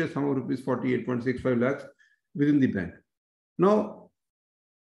deposited a sum of rupees 48.65 lakhs within the bank. Now,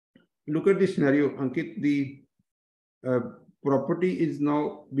 look at the scenario, Ankit. The property is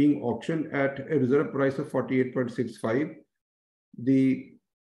now being auctioned at a reserve price of 48.65. The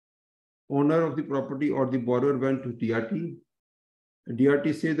owner of the property or the borrower went to DRT.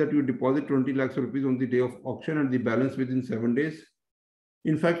 DRT says that you deposit 20 lakhs of rupees on the day of auction and the balance within 7 days.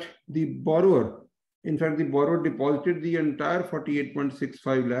 In fact, the borrower deposited the entire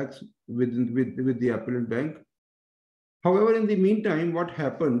 48.65 lakhs with the appellant bank. However, in the meantime, what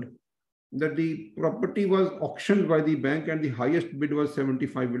happened, that the property was auctioned by the bank and the highest bid was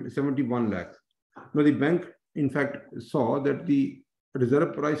 71 lakhs. Now, the bank, in fact, saw that the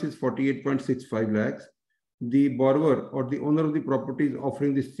reserve price is 48.65 lakhs. The borrower or the owner of the property is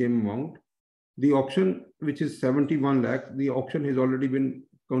offering the same amount. The auction, which is 71 lakhs, the auction has already been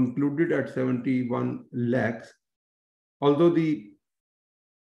concluded at 71 lakhs. Although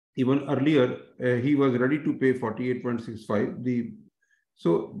even earlier, he was ready to pay 48.65.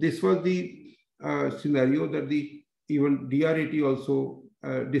 So this was the scenario that even DRAT also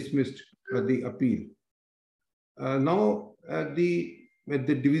dismissed the appeal. Now, the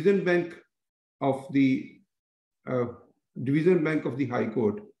Division Bank of the High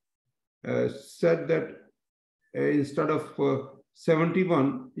Court said that instead of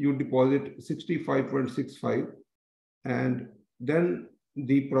 71, you deposit 65.65, and then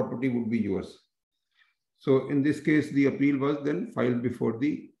the property would be yours. So in this case, the appeal was then filed before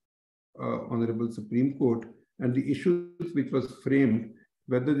the Honorable Supreme Court, and the issues which was framed,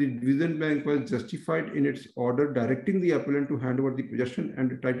 whether the Division Bank was justified in its order directing the appellant to hand over the possession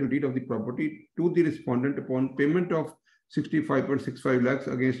and the title deed of the property to the respondent upon payment of 65.65 lakhs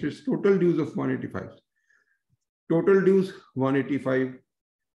against its total dues of 185. Total dues 185,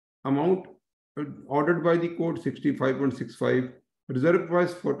 amount ordered by the court 65.65, reserve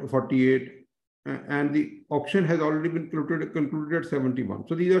price 48, and the auction has already been concluded at 71.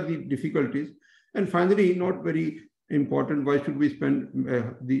 So these are the difficulties. And finally, not very important, why should we spend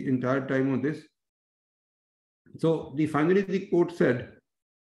the entire time on this? So finally the court said,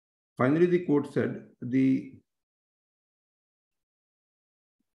 first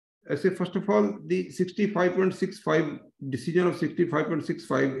of all, the 65.65 decision of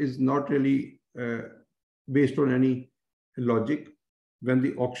 65.65 is not really based on any logic. When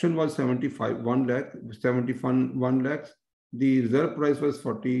the auction was 1 lakhs, the reserve price was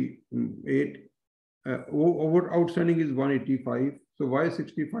 48. Over outstanding is 185. So why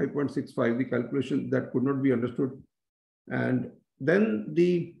 65.65? The calculation that could not be understood. And then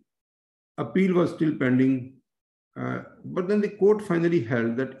the appeal was still pending. But then the court finally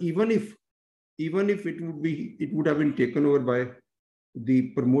held that even if it would have been taken over by the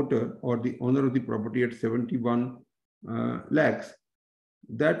promoter or the owner of the property at 71 lakhs,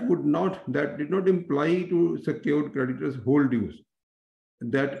 that did not imply to secured creditors whole dues.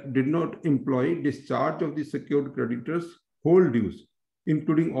 That did not imply discharge of the secured creditors whole dues,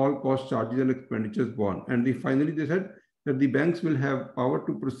 including all cost charges and expenditures borne. And finally they said that the banks will have power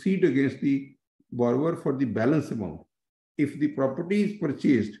to proceed against the borrower for the balance amount if the property is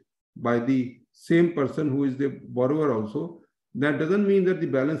purchased by the same person who is the borrower also, that doesn't mean that the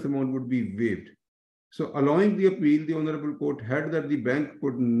balance amount would be waived. So allowing the appeal, the Honorable Court held that the bank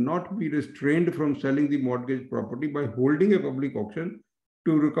could not be restrained from selling the mortgage property by holding a public auction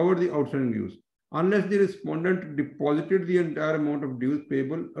to recover the outstanding dues, unless the respondent deposited the entire amount of dues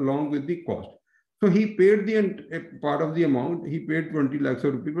payable along with the cost. So he paid the part of the amount, he paid 20 lakhs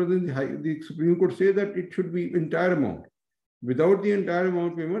of rupees, but then the Supreme Court says that it should be entire amount. Without the entire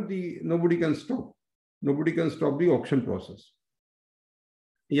amount payment, nobody can stop. Nobody can stop the auction process.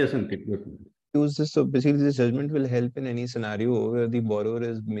 Yes, Ankit. Use this. So basically, this judgment will help in any scenario where the borrower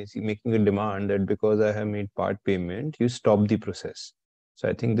is making a demand that because I have made part payment, you stop the process. So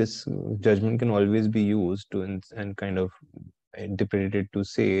I think this judgment can always be used to and kind of interpreted to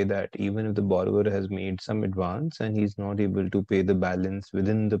say that even if the borrower has made some advance and he's not able to pay the balance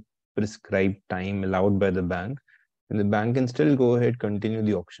within the prescribed time allowed by the bank, then the bank can still go ahead, continue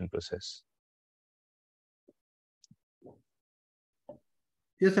the auction process.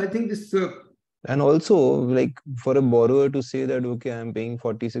 Yes, I think this... And also, like for a borrower to say that, okay, I'm paying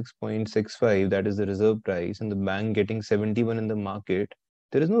 46.65, that is the reserve price, and the bank getting 71 in the market,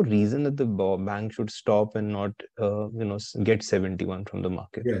 there is no reason that the bank should stop and not, get 71 from the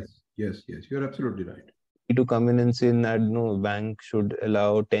market. Yes, you're absolutely right. To come in and say that no, bank should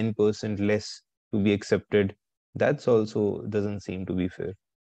allow 10% less to be accepted, that's also doesn't seem to be fair.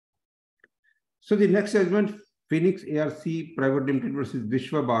 So the next judgment, Phoenix ARC Private Limited versus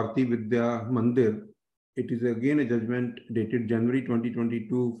Vishwa Bharati Vidya Mandir. It is again a judgment dated January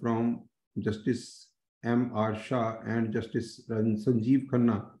 2022 from Justice M.R. Shah and Justice Sanjeev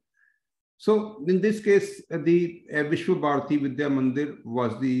Khanna. So in this case, the Vishwa Bharati Vidya Mandir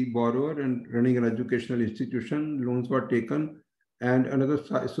was the borrower and running an educational institution. Loans were taken, and another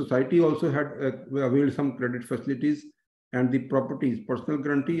society also had availed some credit facilities, and the properties, personal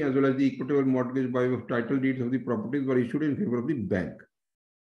guarantee as well as the equitable mortgage by way of title deeds of the properties were issued in favor of the bank.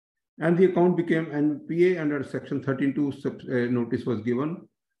 And the account became NPA under Section 13(2) notice was given,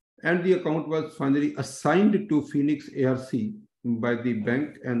 and the account was finally assigned to Phoenix ARC by the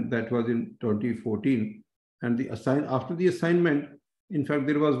bank, and that was in 2014. And after the assignment, in fact,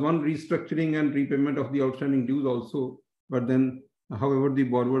 there was one restructuring and repayment of the outstanding dues also, but then, however, the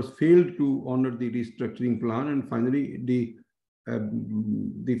borrowers failed to honor the restructuring plan, and finally the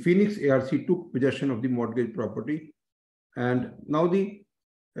Phoenix ARC took possession of the mortgage property, and now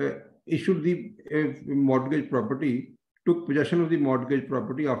issued the mortgage property, took possession of the mortgage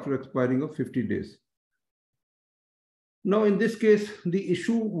property after expiring of 50 days. Now, in this case, the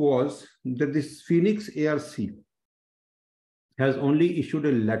issue was that this Phoenix ARC has only issued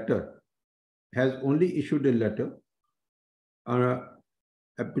a letter, a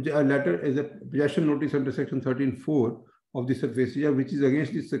letter is a possession notice under Section 13(4) of the SARFAESI, which is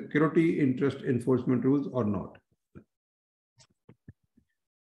against the security interest enforcement rules or not.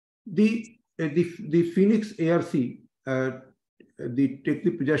 The Phoenix ARC take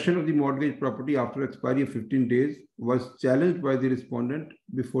the possession of the mortgage property after expiry of 15 days was challenged by the respondent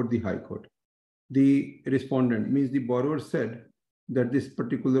before the High Court. The respondent, means the borrower, said that this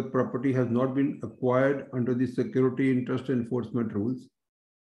particular property has not been acquired under the security interest enforcement rules.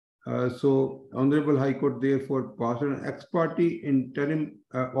 So Honorable High Court therefore passed an ex parte interim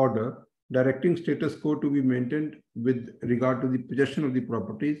order directing status quo to be maintained with regard to the possession of the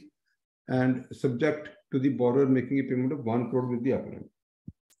properties and subject to the borrower making a payment of 1 crore with the appellant.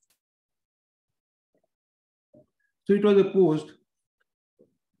 So it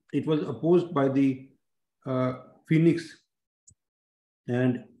was opposed by the Phoenix,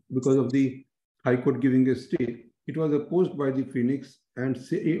 and because of the High Court giving a stay, it was opposed by the Phoenix, and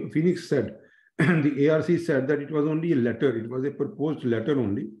Phoenix said, and the ARC said that it was only a letter, it was a proposed letter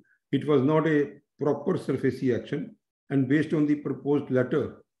only, it was not a proper SARFAESI action, and based on the proposed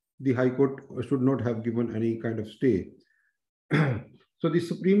letter, the High Court should not have given any kind of stay. So the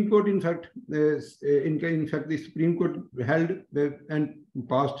Supreme Court, in fact, the Supreme Court held and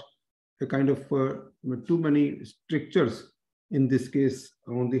passed a kind of too many strictures in this case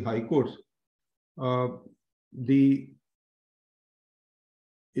on the High Courts. The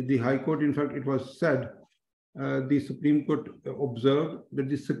High Court, in fact, it was said, the Supreme Court observed that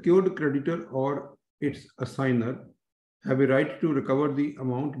the secured creditor or its assigner have a right to recover the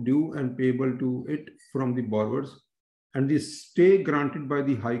amount due and payable to it from the borrowers, and the stay granted by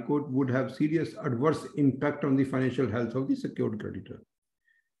the High Court would have serious adverse impact on the financial health of the secured creditor.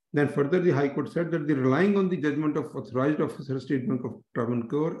 Then further, the High Court said that the relying on the judgment of authorized officer State Bank of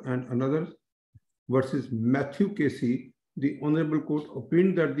Travancore and another versus Matthew Casey, the Honorable Court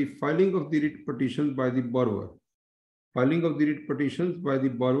opined that the filing of the writ petition by the borrower filing of the writ petitions by the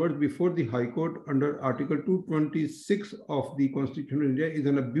borrowers before the High Court under Article 226 of the Constitution of India is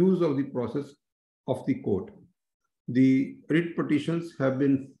an abuse of the process of the court. The writ petitions have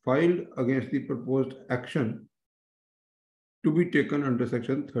been filed against the proposed action to be taken under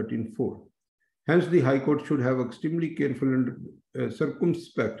Section 13(4). Hence, the High Court should have extremely careful and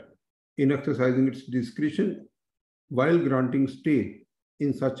circumspect in exercising its discretion while granting stay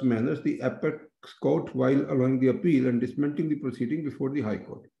in such manners the apex court while allowing the appeal and dismantling the proceeding before the High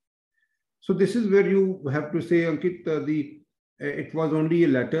Court. So this is where you have to say, Ankit, it was only a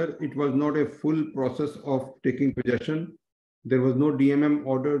letter. It was not a full process of taking possession. There was no DMM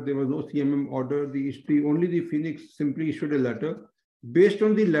order. There was no CMM order. Only the Phoenix simply issued a letter. Based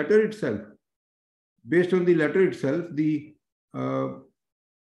on the letter itself, the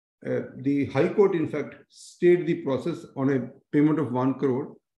High Court, in fact, stayed the process on a payment of 1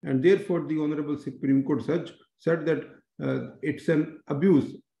 crore. And therefore, the Honorable Supreme Court Judge said that it's an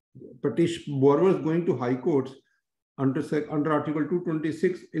abuse. Borrowers going to High Courts under Article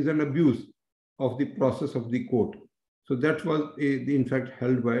 226 is an abuse of the process of the court. So that was, in fact,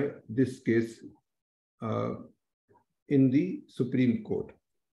 held by this case in the Supreme Court.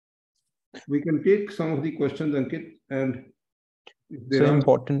 We can take some of the questions, Ankit, and so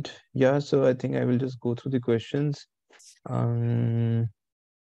important. Yeah, so I think I will just go through the questions.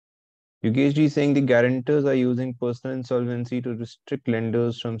 Yogesh ji saying the guarantors are using personal insolvency to restrict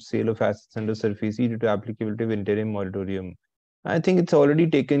lenders from sale of assets under SARFAESI due to applicability of interim moratorium. I think it's already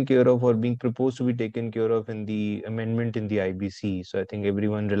taken care of or being proposed to be taken care of in the amendment in the IBC. So I think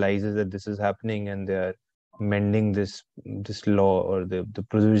everyone realizes that this is happening and they are amending this law or the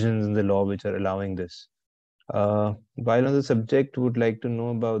provisions in the law which are allowing this. While on the subject, would like to know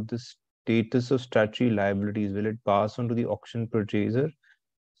about the status of statutory liabilities. Will it pass on to the auction purchaser?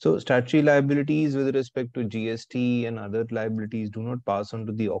 So statutory liabilities with respect to GST and other liabilities do not pass on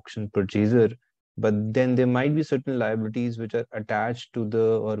to the auction purchaser, but then there might be certain liabilities which are attached to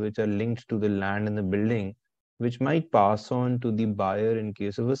or which are linked to the land and the building, which might pass on to the buyer in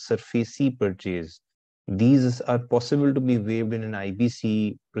case of a SARFAESI purchase. These are possible to be waived in an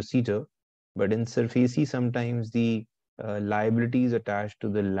IBC procedure, but in SARFAESI sometimes the liabilities attached to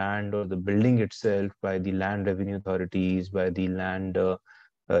the land or the building itself by the land revenue authorities, by the land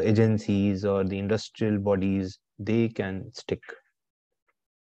agencies or the industrial bodies, they can stick.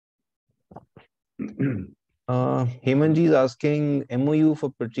 Hemanji is asking MOU for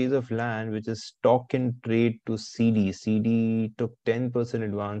purchase of land, which is stock in trade to CD. CD took 10%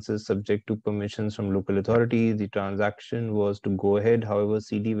 advances subject to permissions from local authorities. The transaction was to go ahead. However,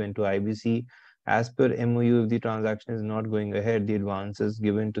 CD went to IBC. As per MOU, if the transaction is not going ahead, the advances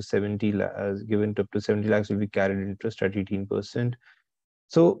given up to 70 lakhs will be carried interest at 18%.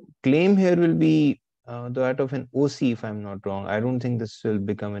 So claim here will be that of an OC, if I'm not wrong. I don't think this will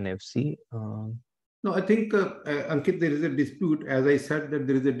become an FC. No, I think, Ankit, there is a dispute. As I said, that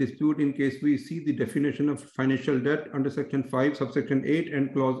there is a dispute in case we see the definition of financial debt under Section 5, subsection 8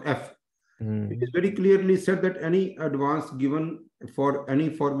 and clause F. It is very clearly said that any advance given for any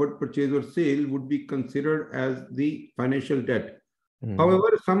forward purchase or sale would be considered as the financial debt.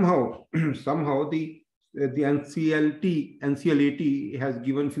 However, somehow the NCLAT has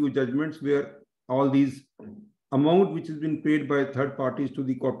given few judgments where all these amount which has been paid by third parties to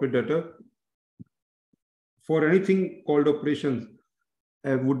the corporate debtor for anything called operations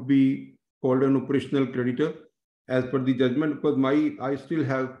would be called an operational creditor as per the judgment. Because I still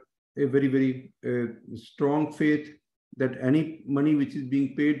have a very, very strong faith that any money which is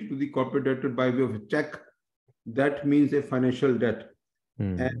being paid to the corporate debtor by way of a check, that means a financial debt.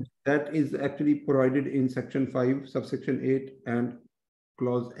 And that is actually provided in Section 5, subsection 8 and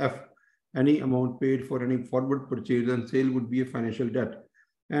clause F. Any amount paid for any forward purchase and sale would be a financial debt.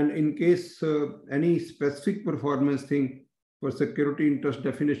 And in case any specific performance thing for security interest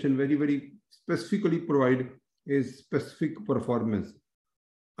definition, very, very specifically provide a specific performance.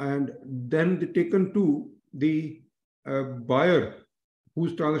 And then taken to the buyer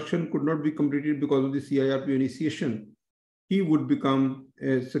whose transaction could not be completed because of the CIRP initiation, he would become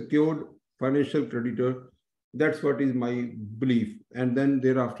a secured financial creditor. That's what is my belief. And then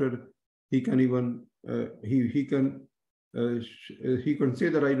thereafter, he can even he can say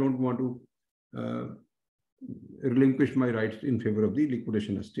that I don't want to relinquish my rights in favor of the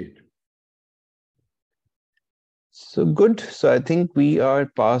liquidation estate. So good. So I think we are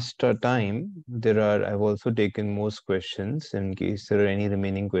past our time. I've also taken most questions. In case there are any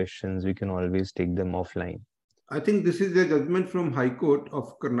remaining questions, we can always take them offline. I think this is a judgment from High Court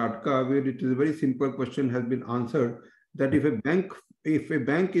of Karnataka, where it is a very simple question has been answered, that if a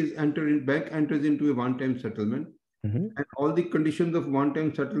bank enters into a one-time settlement and all the conditions of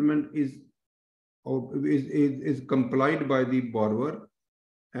one-time settlement is complied by the borrower,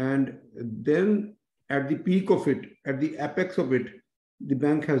 and then at the peak of it, at the apex of it, the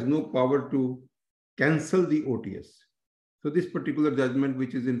bank has no power to cancel the OTS. So this particular judgment,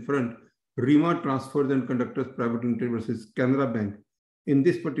 which is in front, Rima Transfers and Conductors Private Limited versus Canara Bank, in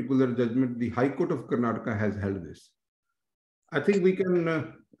this particular judgment, the High Court of Karnataka has held this. I think we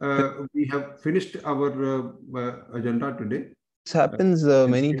can, we have finished our agenda today. This happens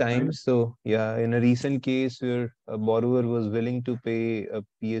many times. So yeah, in a recent case where a borrower was willing to pay a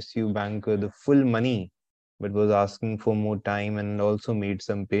PSU banker the full money, but was asking for more time and also made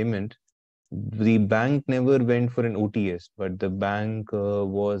some payment. The bank never went for an OTS, but the bank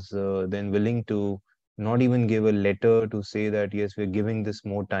was then willing to not even give a letter to say that, yes, we're giving this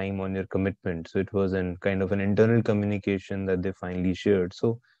more time on your commitment. So it was an kind of an internal communication that they finally shared.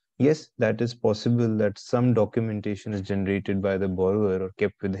 So yes, that is possible that some documentation is generated by the borrower or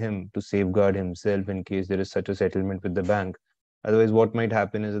kept with him to safeguard himself in case there is such a settlement with the bank. Otherwise, what might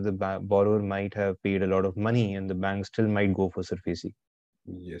happen is that the borrower might have paid a lot of money and the bank still might go for SARFAESI.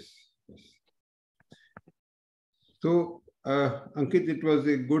 Yes, yes. So, Ankit, it was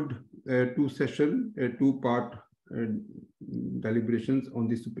a good two-part deliberations on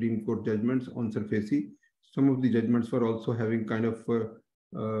the Supreme Court judgments on SARFAESI. Some of the judgments were also having kind of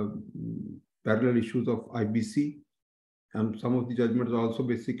parallel issues of IBC. And some of the judgments also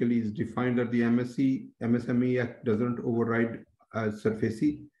basically is defined that the MSME Act doesn't override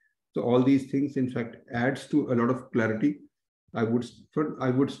SARFAESI. So all these things, in fact, adds to a lot of clarity. I would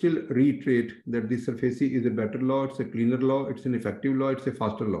still reiterate that the SARFAESI is a better law, it's a cleaner law, it's an effective law, it's a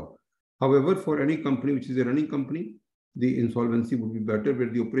faster law. However, for any company which is a running company, the insolvency would be better where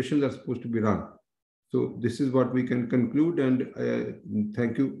the operations are supposed to be run. So this is what we can conclude, and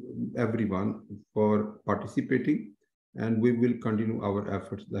thank you everyone for participating, and we will continue our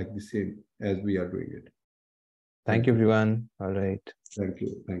efforts like the same as we are doing it. Thank you, everyone. All right. Thank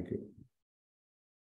you. Thank you.